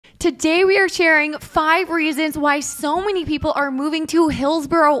Today we are sharing 5 reasons why so many people are moving to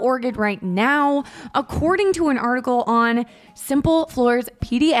Hillsboro, Oregon right now, according to an article on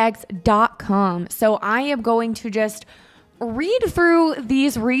simplefloorspdx.com. So I am going to just read through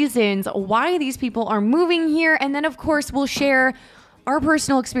these reasons why these people are moving here, and then of course we'll share our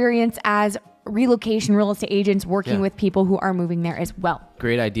personal experience as relocation real estate agents working with people who are moving there as well.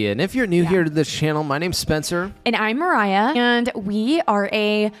 Great idea. And if you're new here to this channel, my name's Spencer. And I'm Mariah, and we are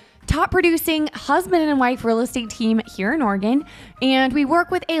a top producing husband and wife real estate team here in Oregon, and we work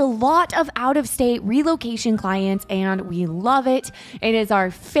with a lot of out-of-state relocation clients, and we love it. It is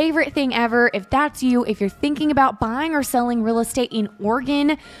our favorite thing ever. If that's you, if you're thinking about buying or selling real estate in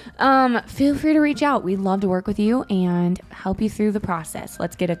Oregon, feel free to reach out. We'd love to work with you and help you through the process.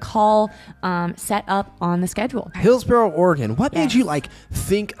 Let's get a call set up on the schedule. Hillsboro, Oregon. What made you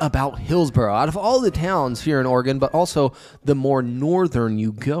think about Hillsboro? Out of all the towns here in Oregon, but also the more northern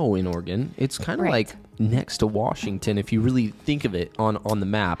you go in Oregon, it's kind of like next to Washington if you really think of it on the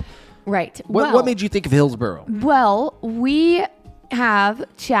map. Right. What made you think of Hillsboro? Well, we have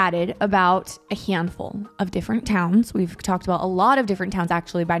chatted about a handful of different towns. We've talked about a lot of different towns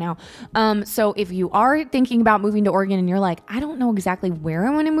actually by now. So if you are thinking about moving to Oregon and you're like, I don't know exactly where I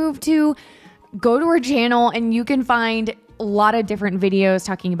want to move to, go to our channel and you can find a lot of different videos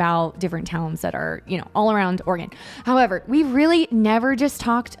talking about different towns that are, all around Oregon. However, we really never just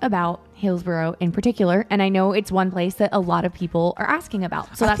talked about Hillsboro in particular, and I know it's one place that a lot of people are asking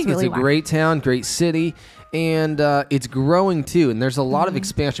about. So I that's think really it's a great town, great city, and it's growing too. And there's a lot of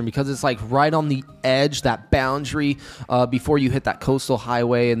expansion because it's like right on the edge, that boundary before you hit that coastal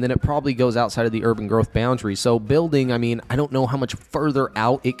highway, and then it probably goes outside of the urban growth boundary. So building, I don't know how much further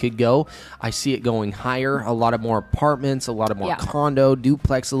out it could go. I see it going higher, a lot of more apartments, a lot of more condo,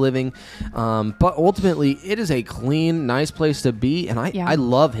 duplex living. But ultimately, it is a clean, nice place to be, and I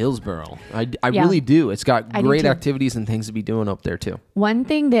love Hillsboro. I really do. It's got great activities and things to be doing up there too. One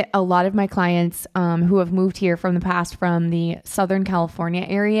thing that a lot of my clients who have moved here from the past from the Southern California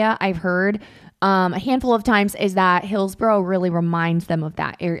area, I've heard a handful of times, is that Hillsboro really reminds them of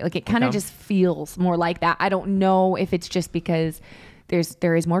that area. Like it kind of just feels more like that. I don't know if it's just because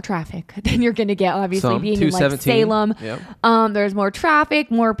there is more traffic than you're going to get, obviously, being in like Salem. Yep. There's more traffic,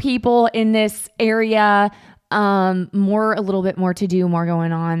 more people in this area. A little bit more to do, more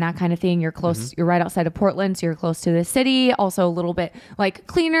going on, that kind of thing. You're close, you're right outside of Portland, so you're close to the city. Also a little bit like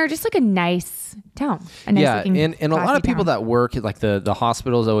cleaner, just like a nice town. And a lot of people that work at like the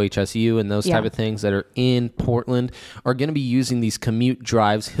hospitals, OHSU, and those type of things that are in Portland are going to be using these commute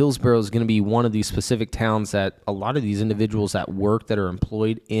drives. Hillsboro is going to be one of these specific towns that a lot of these individuals that work that are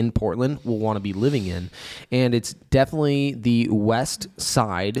employed in Portland will want to be living in. And it's definitely the west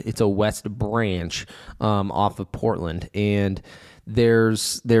side. It's a west branch off of Portland, and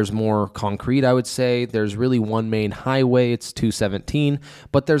there's more concrete, I would say. There's really one main highway. It's 217,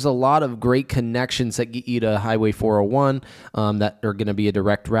 but there's a lot of great connections that get you to Highway 401 that are going to be a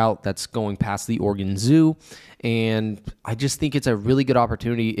direct route that's going past the Oregon Zoo. And I just think it's a really good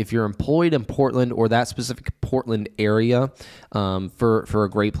opportunity if you're employed in Portland or that specific Portland area for a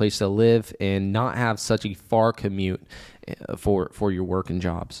great place to live and not have such a far commute for your work and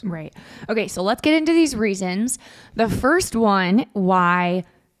jobs. Right. Okay, so let's get into these reasons. The first one why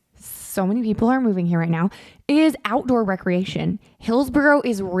so many people are moving here right now is outdoor recreation. Hillsboro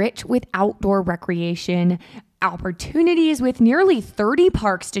is rich with outdoor recreation opportunities with nearly 30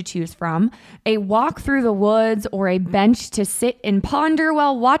 parks to choose from, a walk through the woods, or a bench to sit and ponder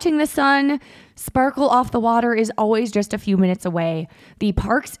while watching the sun sparkle off the water is always just a few minutes away. The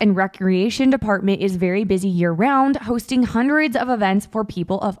Parks and Recreation Department is very busy year-round, hosting hundreds of events for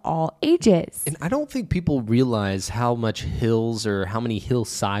people of all ages. And I don't think people realize how much hills or how many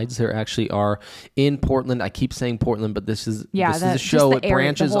hillsides there actually are in Portland. I keep saying Portland, but this is a show. It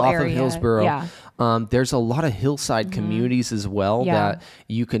branches off of Hillsboro. Yeah. There's a lot of hillside communities as well that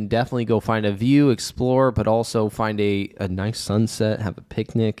you can definitely go find a view, explore, but also find a nice sunset, have a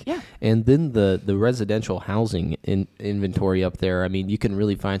picnic. Yeah. And then the residential housing inventory up there, you can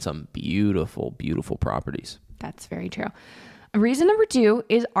really find some beautiful, beautiful properties. That's very true. Reason number 2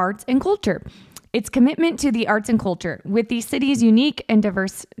 is arts and culture. Its commitment to the arts and culture, with the city's unique and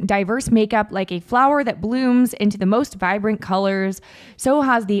diverse makeup like a flower that blooms into the most vibrant colors, so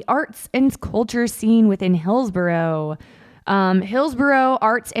has the arts and culture scene within Hillsboro. Hillsboro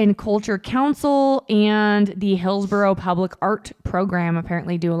Arts and Culture Council and the Hillsboro Public Art Program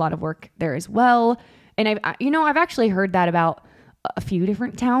apparently do a lot of work there as well. And I've actually heard that about a few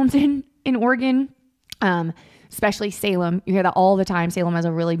different towns in Oregon. Especially Salem. You hear that all the time. Salem has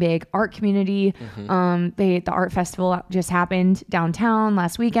a really big art community. The art festival just happened downtown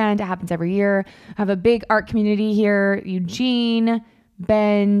last weekend. It happens every year. Have a big art community here. Eugene,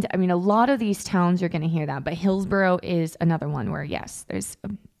 Bend. I mean, a lot of these towns you're going to hear that, but Hillsboro is another one where yes, there's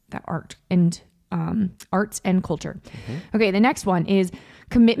that art and arts and culture. Okay, the next one is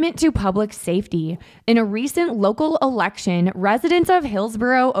commitment to public safety. In a recent local election, residents of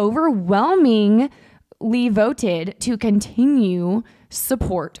Hillsboro overwhelmingly voted to continue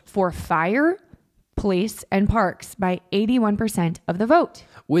support for fire, police, and parks by 81% of the vote.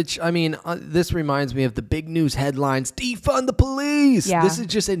 Which, I mean, this reminds me of the big news headlines, defund the police. Yeah. This is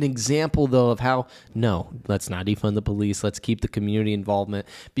just an example, though, of how, no, let's not defund the police. Let's keep the community involvement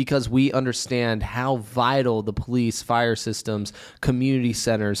because we understand how vital the police, fire systems, community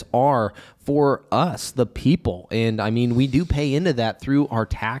centers are for us, the people. And I mean, we do pay into that through our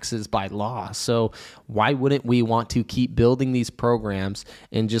taxes by law. So why wouldn't we want to keep building these programs?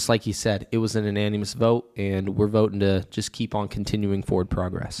 And just like you said, it was an unanimous vote and we're voting to just keep on continuing forward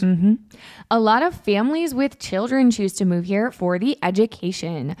progress. A lot of families with children choose to move here for the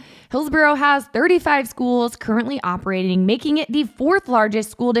education. Hillsboro has 35 schools currently operating, making it the 4th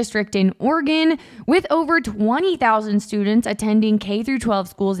largest school district in Oregon, with over 20,000 students attending K through 12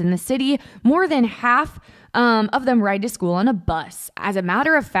 schools in the city. More than half of them ride to school on a bus. As a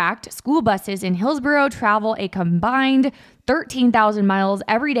matter of fact, school buses in Hillsboro travel a combined 13,000 miles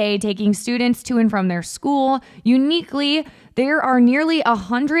every day, taking students to and from their school. Uniquely, there are nearly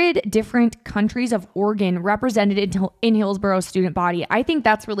 100 different countries of Oregon represented in Hillsboro's student body. I think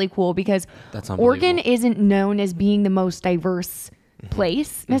that's really cool because Oregon isn't known as being the most diverse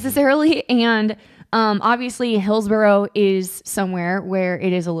place necessarily. And obviously Hillsboro is somewhere where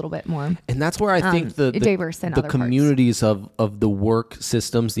it is a little bit more. And that's where I think the diverse than the other communities of the work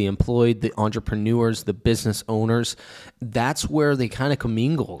systems, the employed, the entrepreneurs, the business owners, that's where they kind of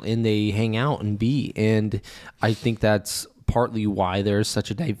commingle and they hang out and be. And I think that's partly why there's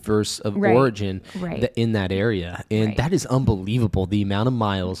such a diverse of origin in that area. And that is unbelievable, the amount of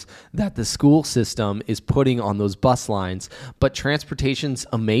miles that the school system is putting on those bus lines. But transportation's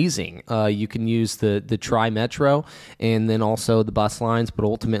amazing. You can use the Tri-Metro and then also the bus lines, but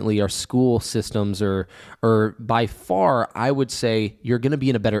ultimately our school systems are by far, I would say, you're going to be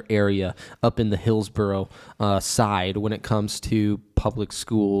in a better area up in the Hillsboro side when it comes to public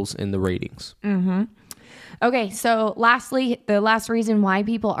schools and the ratings. Okay, so lastly, the last reason why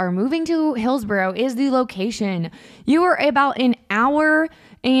people are moving to Hillsboro is the location. You are about an hour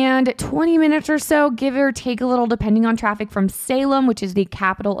and 20 minutes or so, give or take a little, depending on traffic, from Salem, which is the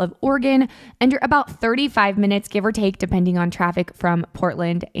capital of Oregon, and you're about 35 minutes, give or take, depending on traffic, from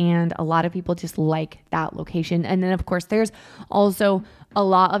Portland. And a lot of people just like that location. And then, of course, there's also a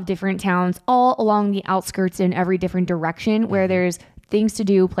lot of different towns all along the outskirts in every different direction where there's things to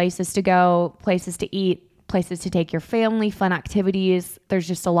do, places to go, places to eat, places to take your family, fun activities. There's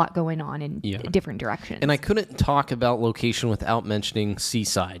just a lot going on in different directions. And I couldn't talk about location without mentioning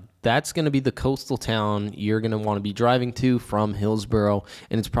Seaside. That's going to be the coastal town you're going to want to be driving to from Hillsboro.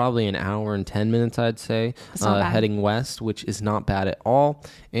 And it's probably an hour and 10 minutes, I'd say, heading west, which is not bad at all.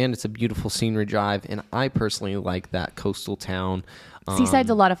 And it's a beautiful scenery drive. And I personally like that coastal town. Seaside's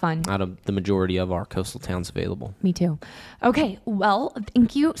a lot of fun. Out of the majority of our coastal towns available. Me too. Okay, well,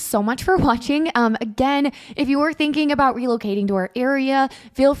 thank you so much for watching. Again, if you are thinking about relocating to our area,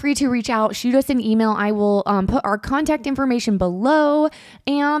 feel free to reach out, shoot us an email. I will put our contact information below.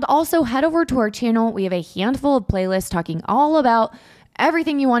 And also head over to our channel. We have a handful of playlists talking all about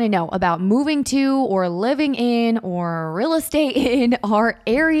everything you want to know about moving to or living in or real estate in our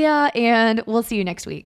area. And we'll see you next week.